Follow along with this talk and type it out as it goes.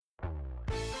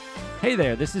Hey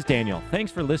there, this is Daniel.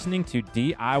 Thanks for listening to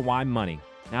DIY Money.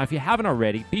 Now, if you haven't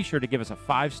already, be sure to give us a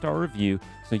 5-star review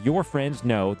so your friends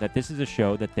know that this is a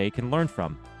show that they can learn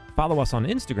from. Follow us on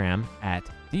Instagram at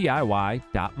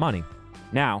DIY.money.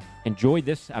 Now, enjoy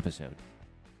this episode.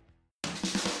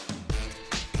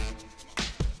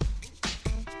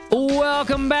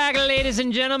 Welcome back, ladies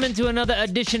and gentlemen, to another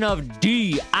edition of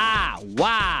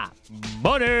DIY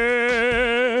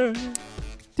Money.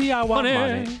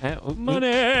 DIY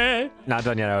money. Not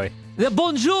done yet, are we? The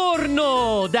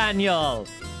buongiorno, Daniel.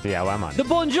 DIY money. The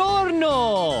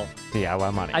buongiorno.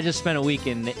 DIY money. I just spent a week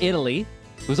in Italy.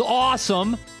 It was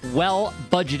awesome. Well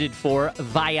budgeted for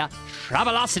via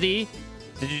Travelocity.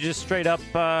 Did you just straight up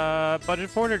budget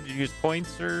for it, or did you use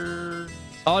points or?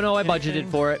 Oh, no, I anything? budgeted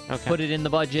for it. Okay. Put it in the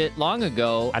budget long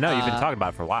ago. I know you've been talking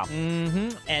about it for a while.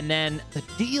 Mm-hmm. And then the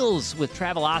deals with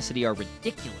Travelocity are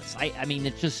ridiculous. I mean,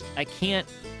 it's just, I can't,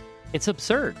 it's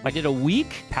absurd. I did a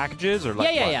week. Packages or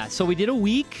like Yeah. So we did a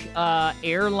week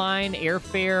airline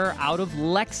airfare out of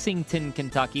Lexington,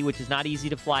 Kentucky, which is not easy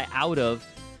to fly out of.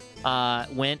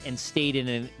 Went and stayed in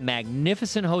a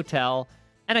magnificent hotel.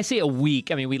 And I say a week.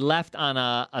 I mean, we left on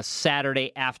a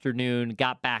Saturday afternoon,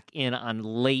 got back in on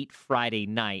late Friday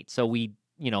night. So we,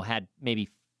 had maybe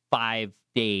 5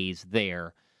 days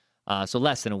there. So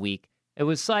less than a week. It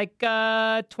was like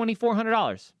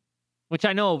 $2,400, which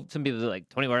I know some people are like,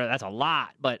 $2,400, that's a lot.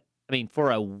 But, I mean,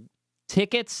 for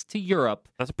tickets to Europe.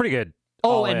 That's pretty good.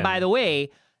 Oh, and by the way,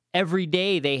 every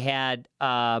day they had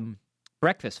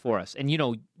breakfast for us. And,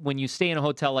 when you stay in a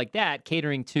hotel like that,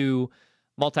 catering to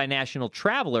multinational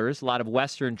travelers, a lot of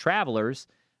Western travelers,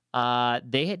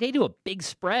 they do a big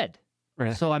spread.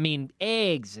 Really? So, I mean,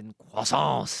 eggs and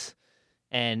croissants.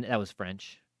 And that was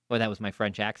French. Well, that was my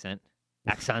French accent.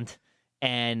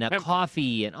 And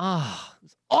coffee. And, it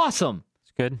was awesome.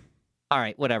 It's good. All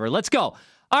right, whatever. Let's go.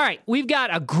 All right, we've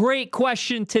got a great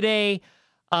question today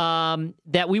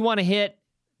that we want to hit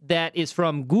that is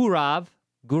from Gurav.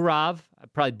 Gurav, I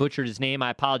probably butchered his name. I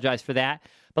apologize for that.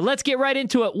 But let's get right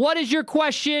into it. What is your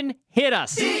question? Hit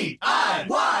us. DIY!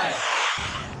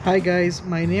 Hi guys,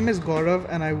 my name is Gaurav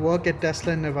and I work at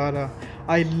Tesla in Nevada.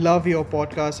 I love your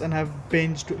podcast and have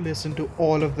binged listened to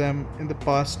all of them in the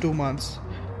past 2 months.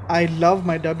 I love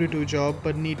my W-2 job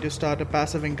but need to start a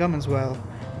passive income as well.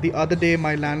 The other day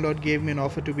my landlord gave me an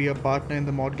offer to be a partner in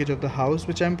the mortgage of the house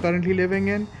which I'm currently living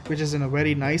in, which is in a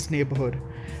very nice neighborhood.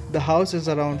 The house is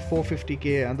around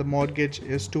 $450,000 and the mortgage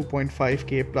is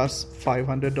 $2.5K plus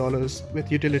 $500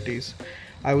 with utilities.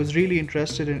 I was really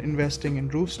interested in investing in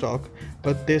roof stock,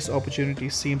 but this opportunity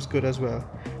seems good as well.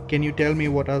 Can you tell me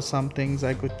what are some things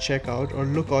I could check out or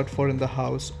look out for in the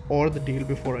house or the deal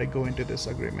before I go into this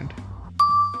agreement?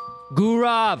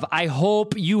 Gurav, I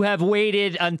hope you have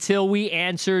waited until we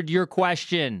answered your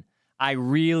question. I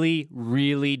really,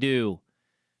 really do.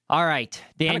 All right,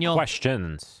 Daniel.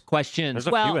 Questions. Questions.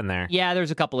 There's a few in there. Yeah,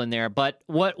 there's a couple in there. But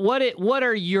what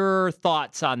are your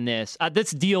thoughts on this?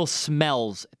 This deal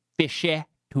smells fishy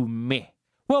to me.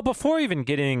 Well, before even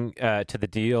getting to the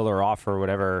deal or offer or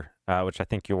whatever, which I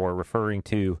think you're referring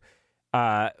to,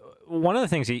 one of the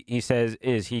things he says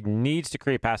is he needs to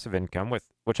create passive income,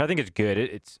 which I think is good.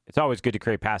 It's always good to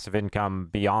create passive income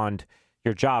beyond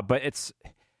your job, but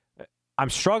I'm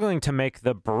struggling to make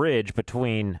the bridge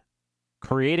between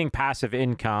creating passive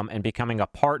income and becoming a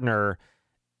partner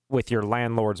with your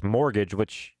landlord's mortgage,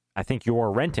 which I think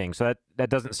you're renting. So that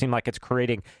doesn't seem like it's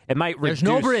creating. It might reduce. There's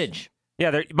no bridge.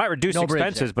 Yeah, it might reduce No bridge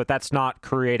expenses, there. but that's not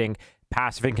creating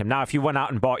passive income. Now, if you went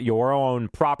out and bought your own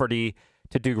property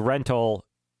to do rental,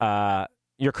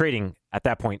 you're creating, at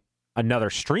that point, another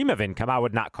stream of income. I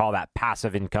would not call that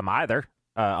passive income either,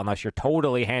 unless you're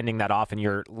totally handing that off and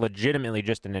you're legitimately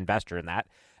just an investor in that.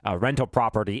 Rental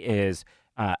property is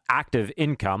active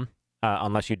income,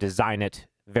 unless you design it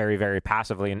very, very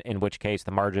passively, in which case the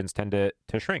margins tend to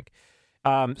shrink.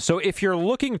 So if you're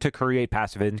looking to create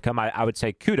passive income, I would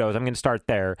say kudos. I'm going to start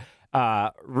there.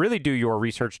 Really do your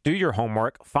research, do your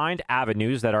homework, find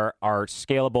avenues that are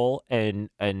scalable and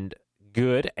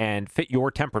good and fit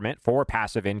your temperament for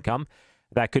passive income.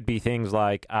 That could be things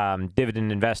like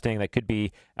dividend investing. That could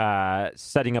be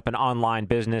setting up an online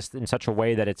business in such a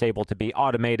way that it's able to be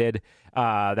automated.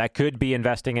 That could be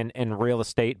investing in real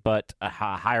estate, but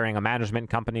hiring a management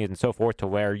company and so forth to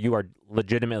where you are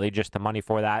legitimately just the money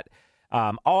for that.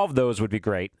 All of those would be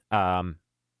great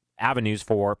avenues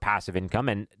for passive income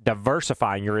and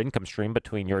diversifying your income stream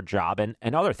between your job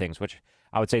and other things, which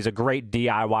I would say is a great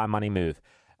DIY money move.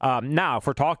 Now, if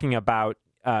we're talking about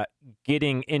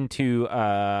getting into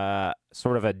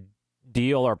sort of a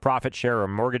deal or profit share or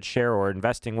mortgage share or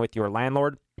investing with your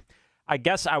landlord, I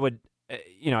guess I would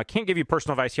I can't give you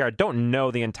personal advice here. I don't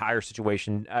know the entire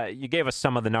situation. You gave us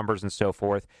some of the numbers and so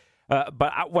forth.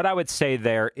 But what I would say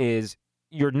there is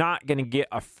you're not going to get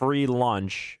a free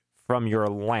lunch from your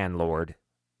landlord,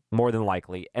 more than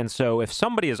likely. And so if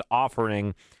somebody is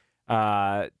offering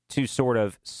to sort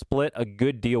of split a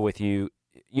good deal with you,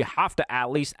 you have to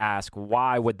at least ask,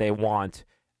 why would they want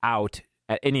out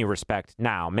at any respect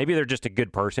now? Maybe they're just a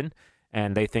good person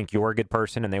and they think you're a good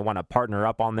person and they want to partner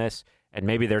up on this. And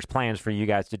maybe there's plans for you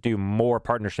guys to do more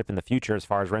partnership in the future as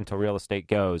far as rental real estate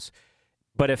goes.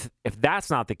 But if that's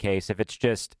not the case, if it's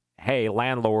just, hey,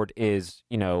 landlord is,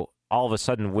 all of a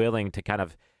sudden willing to kind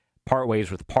of part ways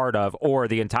with part of or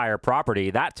the entire property,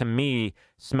 that to me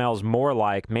smells more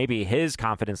like maybe his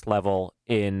confidence level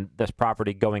in this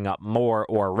property going up more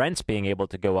or rents being able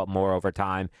to go up more over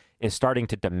time is starting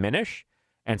to diminish.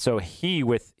 And so he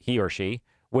or she,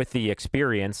 with the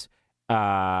experience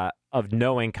of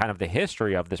knowing kind of the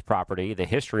history of this property, the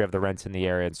history of the rents in the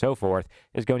area and so forth,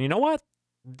 is going, you know what?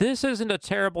 This isn't a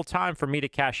terrible time for me to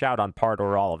cash out on part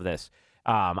or all of this.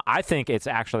 I think it's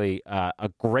actually a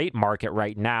great market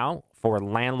right now for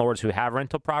landlords who have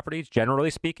rental properties, generally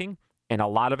speaking, in a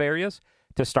lot of areas,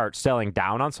 to start selling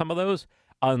down on some of those,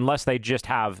 unless they just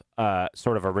have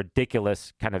sort of a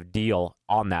ridiculous kind of deal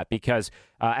on that. Because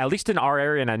at least in our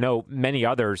area, and I know many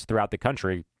others throughout the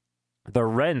country, the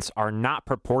rents are not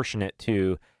proportionate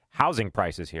to housing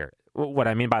prices here. What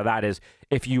I mean by that is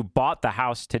if you bought the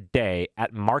house today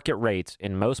at market rates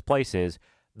in most places,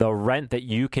 the rent that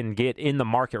you can get in the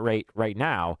market rate right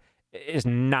now is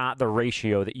not the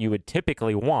ratio that you would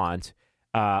typically want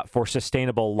for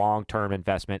sustainable long-term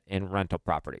investment in rental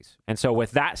properties. And so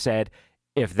with that said,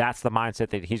 if that's the mindset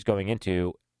that he's going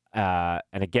into, and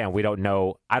again,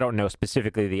 I don't know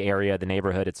specifically the area, the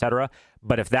neighborhood, et cetera,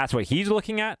 but if that's what he's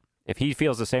looking at, if he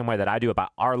feels the same way that I do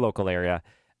about our local area,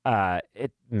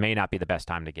 it may not be the best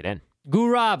time to get in.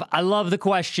 Gaurav, I love the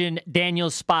question.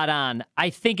 Daniel's spot on. I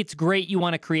think it's great you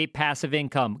want to create passive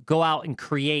income. Go out and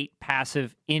create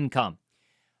passive income.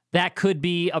 That could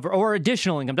be, or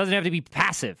additional income. Doesn't have to be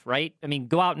passive, right? I mean,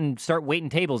 go out and start waiting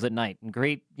tables at night and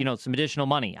create, some additional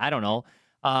money. I don't know.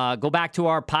 Go back to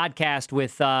our podcast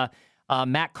with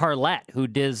Matt Carlett, who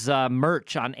does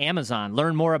merch on Amazon.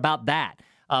 Learn more about that.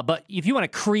 But if you want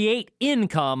to create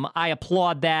income, I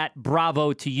applaud that.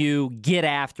 Bravo to you. Get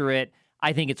after it.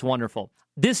 I think it's wonderful.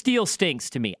 This deal stinks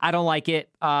to me. I don't like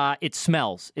it. It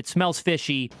smells. It smells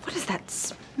fishy. What is that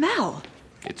smell?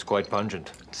 It's quite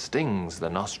pungent. It stings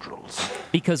the nostrils.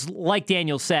 Because like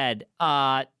Daniel said,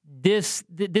 this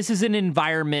is an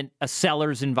environment, a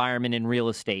seller's environment in real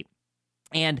estate.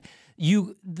 And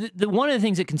one of the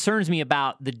things that concerns me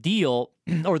about the deal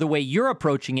or the way you're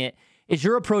approaching it is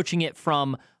you're approaching it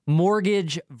from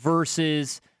mortgage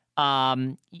versus,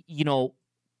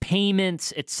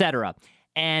 payments, etc.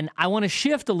 And I want to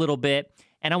shift a little bit,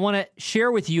 and I want to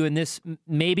share with you, and this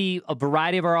maybe a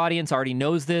variety of our audience already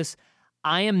knows this.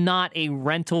 I am not a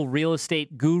rental real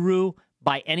estate guru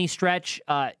by any stretch.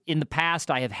 In the past,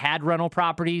 I have had rental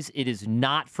properties. It is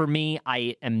not for me.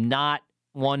 I am not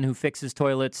one who fixes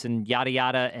toilets and yada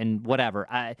yada and whatever.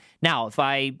 Now, if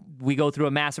we go through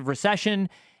a massive recession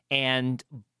and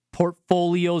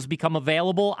portfolios become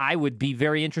available, I would be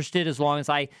very interested as long as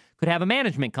I could have a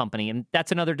management company, and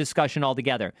that's another discussion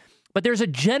altogether. But there's a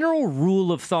general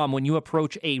rule of thumb when you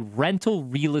approach a rental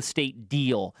real estate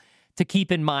deal to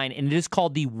keep in mind, and it is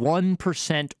called the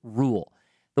 1% rule.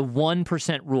 The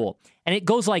 1% rule. And it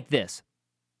goes like this.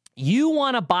 You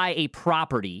want to buy a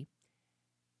property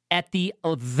at the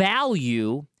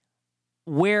value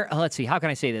where, let's see, how can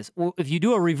I say this? If you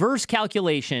do a reverse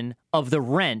calculation of the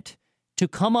rent to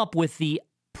come up with the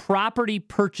property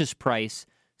purchase price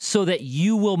so that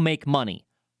you will make money.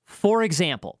 For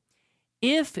example,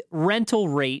 if rental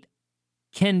rate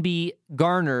can be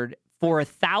garnered for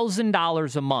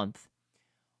 $1,000 a month,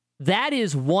 that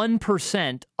is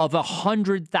 1% of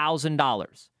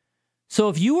 $100,000. So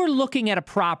if you were looking at a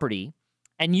property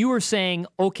and you were saying,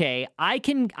 okay, I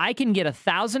can get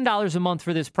 $1,000 a month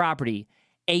for this property,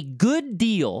 a good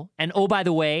deal, and oh, by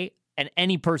the way, and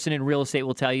any person in real estate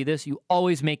will tell you this, you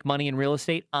always make money in real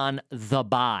estate on the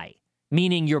buy,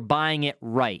 meaning you're buying it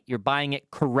right. You're buying it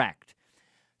correct.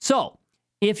 So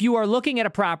if you are looking at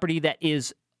a property that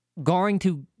is going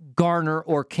to garner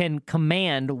or can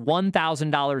command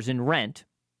 $1,000 in rent,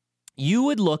 you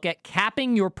would look at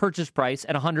capping your purchase price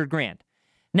at $100,000.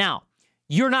 Now,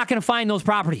 you're not going to find those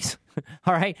properties,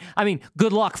 all right? I mean,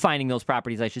 good luck finding those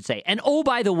properties, I should say. And oh,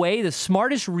 by the way, the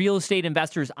smartest real estate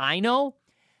investors I know,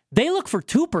 they look for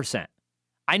 2%.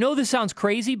 I know this sounds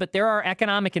crazy, but there are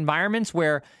economic environments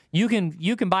where you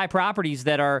can buy properties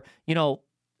that are,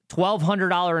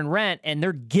 $1,200 in rent, and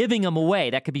they're giving them away.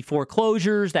 That could be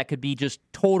foreclosures. That could be just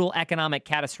total economic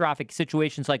catastrophic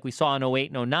situations like we saw in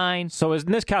 08 and 09. So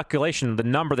in this calculation, the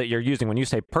number that you're using when you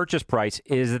say purchase price,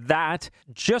 is that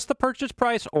just the purchase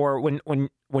price? Or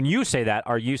when you say that,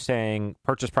 are you saying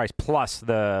purchase price plus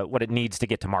what it needs to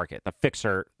get to market, the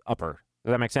fixer upper?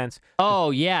 Does that make sense?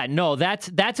 Oh, yeah. No, that's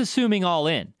assuming all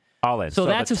in. All in. So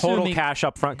that's the total assuming, cash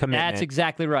upfront commitment. That's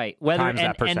exactly right. Times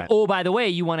that percent. And oh, by the way,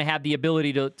 you want to have the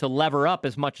ability to lever up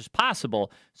as much as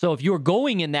possible. So if you're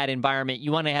going in that environment,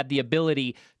 you want to have the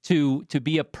ability to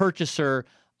be a purchaser,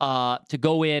 to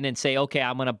go in and say, okay,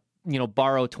 I'm going to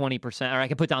borrow 20%, or I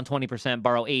can put down 20%,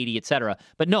 borrow 80, et cetera.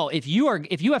 But no, if you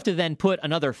have to then put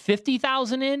another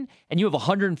 50,000 in and you have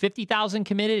 150,000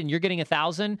 committed and you're getting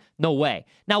 1,000, no way.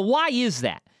 Now, why is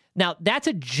that? Now, that's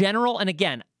a general, and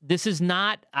again, this is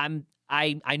not,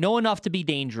 I know enough to be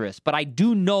dangerous, but I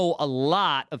do know a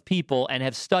lot of people and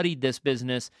have studied this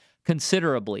business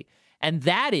considerably. And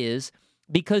that is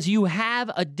because you have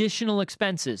additional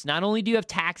expenses. Not only do you have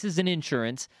taxes and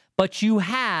insurance, but you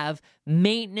have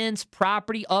maintenance,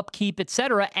 property upkeep, et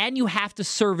cetera, and you have to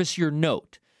service your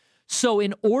note. So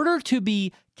in order to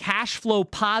be cash flow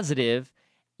positive,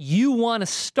 you want to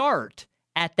start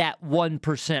at that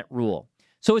 1% rule.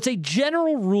 So it's a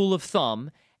general rule of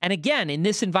thumb. And again, in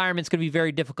this environment, it's going to be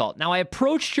very difficult. Now, I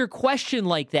approached your question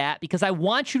like that because I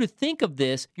want you to think of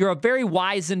this. You're a very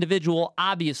wise individual,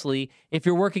 obviously, if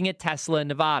you're working at Tesla in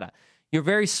Nevada. You're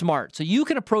very smart. So you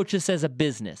can approach this as a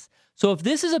business. So if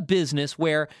this is a business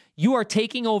where you are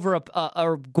taking over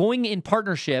or going in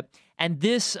partnership, and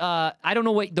this, I don't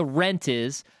know what the rent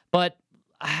is, but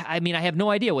I mean, I have no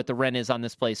idea what the rent is on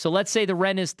this place. So let's say the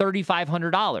rent is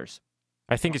 $3,500.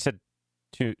 I think you said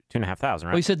 $2,500, right?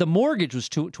 Well, you said the mortgage was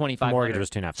 $2,500. The mortgage was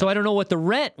 $2,500. So I don't know what the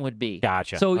rent would be.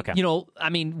 Gotcha. So okay. I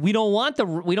mean, we don't want the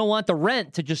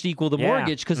rent to just equal the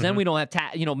mortgage because then we don't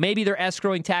have maybe they're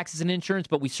escrowing taxes and insurance,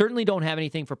 but we certainly don't have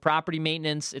anything for property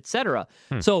maintenance, et cetera.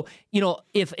 So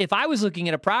if I was looking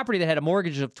at a property that had a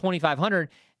mortgage of $2,500.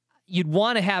 You'd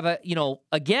want to have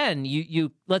again,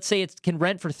 you let's say it can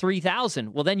rent for $3,000.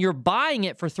 Well, then you're buying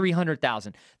it for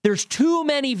 $300,000. There's too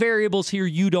many variables here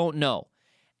you don't know.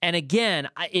 And again,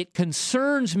 it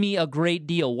concerns me a great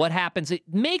deal. What happens? It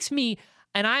makes me,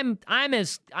 and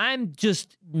I'm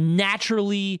just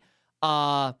naturally,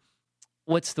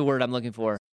 what's the word I'm looking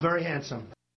for? Very handsome.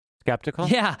 Skeptical?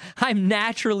 Yeah, I'm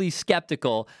naturally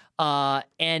skeptical.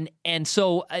 And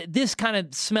so this kind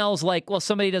of smells like, well,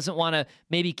 somebody doesn't want to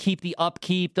maybe keep the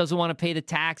upkeep, doesn't want to pay the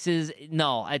taxes.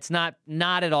 No, it's not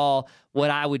at all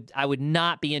what I would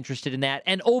not be interested in that.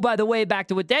 And oh, by the way, back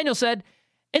to what Daniel said,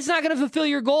 it's not going to fulfill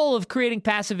your goal of creating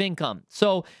passive income.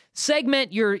 So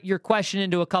segment your question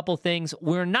into a couple things.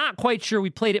 We're not quite sure. We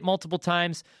played it multiple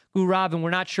times, Gaurav, and we're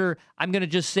not sure. I'm going to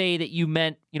just say that you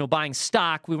meant, buying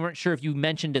stock. We weren't sure if you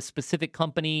mentioned a specific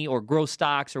company or growth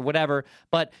stocks or whatever.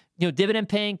 But,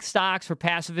 dividend-paying stocks for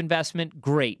passive investment,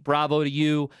 great. Bravo to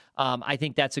you. I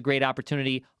think that's a great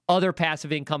opportunity. Other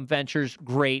passive income ventures,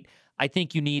 great. I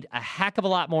think you need a heck of a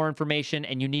lot more information,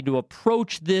 and you need to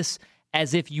approach this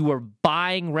as if you were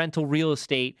buying rental real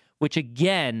estate, which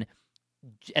again,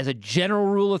 as a general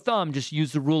rule of thumb, just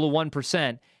use the rule of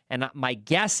 1%. And my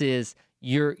guess is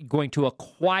you're going to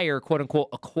acquire, quote unquote,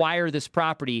 acquire this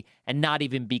property and not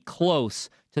even be close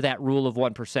to that rule of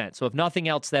 1%. So if nothing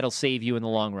else, that'll save you in the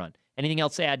long run. Anything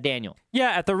else to add, Daniel? Yeah,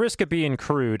 at the risk of being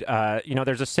crude,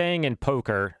 there's a saying in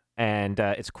poker, and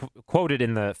it's quoted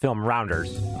in the film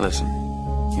Rounders. Listen,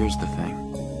 here's the thing.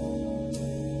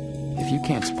 If you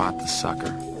can't spot the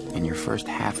sucker in your first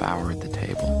half hour at the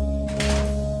table,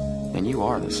 then you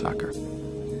are the sucker.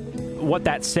 What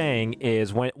that's saying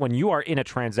is when you are in a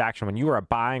transaction, when you are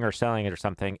buying or selling it or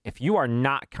something, if you are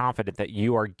not confident that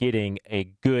you are getting a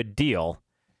good deal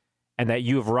and that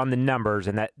you've run the numbers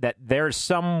and that there's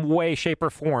some way, shape, or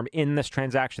form in this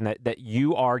transaction that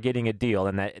you are getting a deal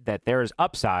and that there is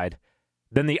upside,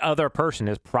 then the other person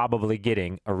is probably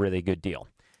getting a really good deal.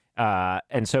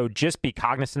 And so just be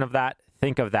cognizant of that.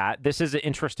 Think of that. This is an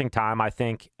interesting time, I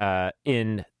think,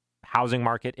 in housing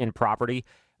market, in property,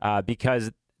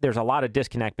 because there's a lot of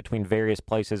disconnect between various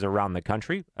places around the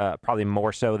country, probably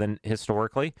more so than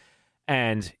historically.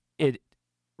 And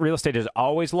real estate is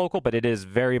always local, but it is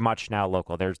very much now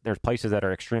local. There's places that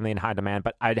are extremely in high demand,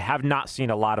 but I have not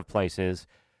seen a lot of places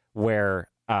where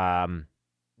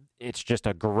it's just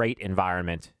a great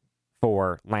environment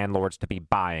for landlords to be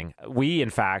buying. We,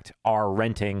 in fact, are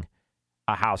renting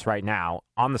a house right now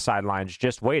on the sidelines,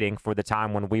 just waiting for the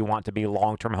time when we want to be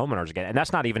long-term homeowners again. And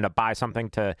that's not even to buy something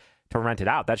to rent it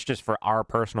out. That's just for our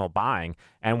personal buying.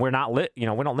 And we're not we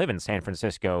don't live in San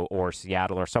Francisco or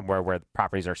Seattle or somewhere where the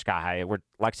properties are sky high. We're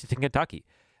Lexington, Kentucky.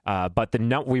 But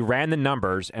we ran the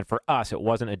numbers, and for us, it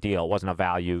wasn't a deal. It wasn't a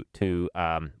value to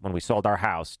when we sold our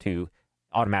house to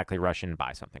automatically rush in and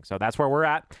buy something. So that's where we're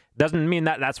at. Doesn't mean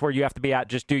that that's where you have to be at.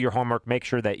 Just do your homework. Make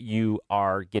sure that you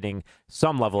are getting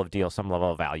some level of deal, some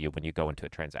level of value when you go into a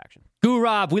transaction.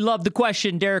 Gurab, we love the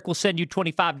question. Derek will send you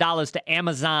 $25 to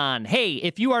Amazon. Hey,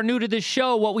 if you are new to this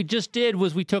show, what we just did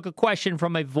was we took a question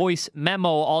from a voice memo.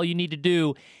 All you need to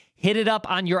do, hit it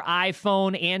up on your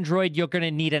iPhone, Android. You're going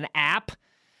to need an app.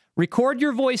 Record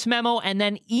your voice memo and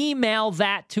then email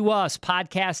that to us,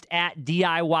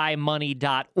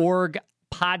 podcast@DIYmoney.org.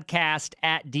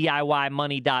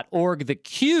 podcast@DIYmoney.org. The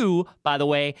queue, by the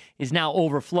way, is now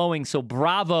overflowing, so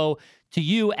bravo to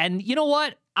you. And you know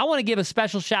what? I want to give a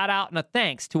special shout out and a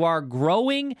thanks to our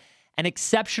growing and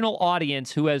exceptional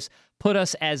audience who has put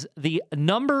us as the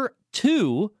number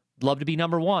 2, love to be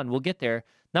number 1, we'll get there,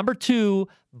 number 2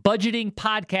 budgeting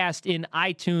podcast in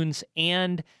iTunes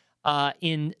and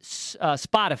in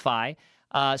Spotify.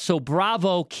 So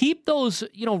bravo. Keep those,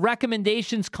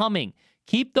 recommendations coming.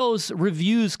 Keep those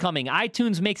reviews coming.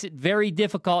 iTunes makes it very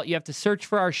difficult. You have to search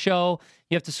for our show.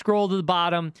 You have to scroll to the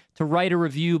bottom to write a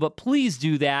review, but please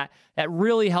do that. That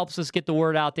really helps us get the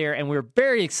word out there, and we're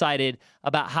very excited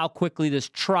about how quickly this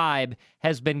tribe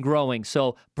has been growing.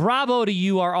 So bravo to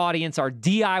you, our audience, our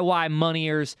DIY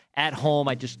moneyers at home.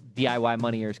 DIY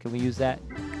moneyers. Can we use that?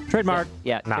 Trademark.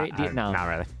 Yeah. No. Not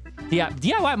really.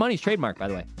 DIY money's trademark, by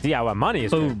the way. DIY money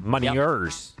is Boom.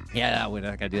 moneyers. Yep. Yeah, we're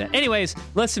not going to do that. Anyways,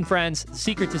 listen, friends, the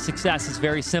secret to success is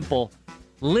very simple.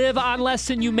 Live on less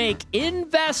than you make,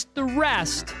 invest the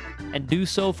rest, and do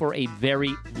so for a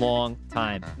very long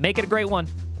time. Make it a great one.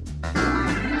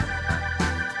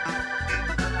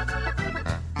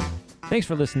 Thanks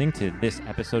for listening to this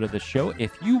episode of the show.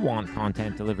 If you want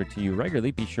content delivered to you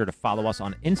regularly, be sure to follow us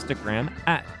on Instagram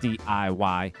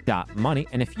 @DIY.money.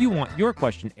 And if you want your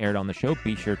question aired on the show,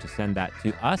 be sure to send that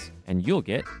to us, and you'll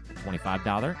get a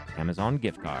 $25 Amazon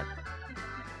gift card.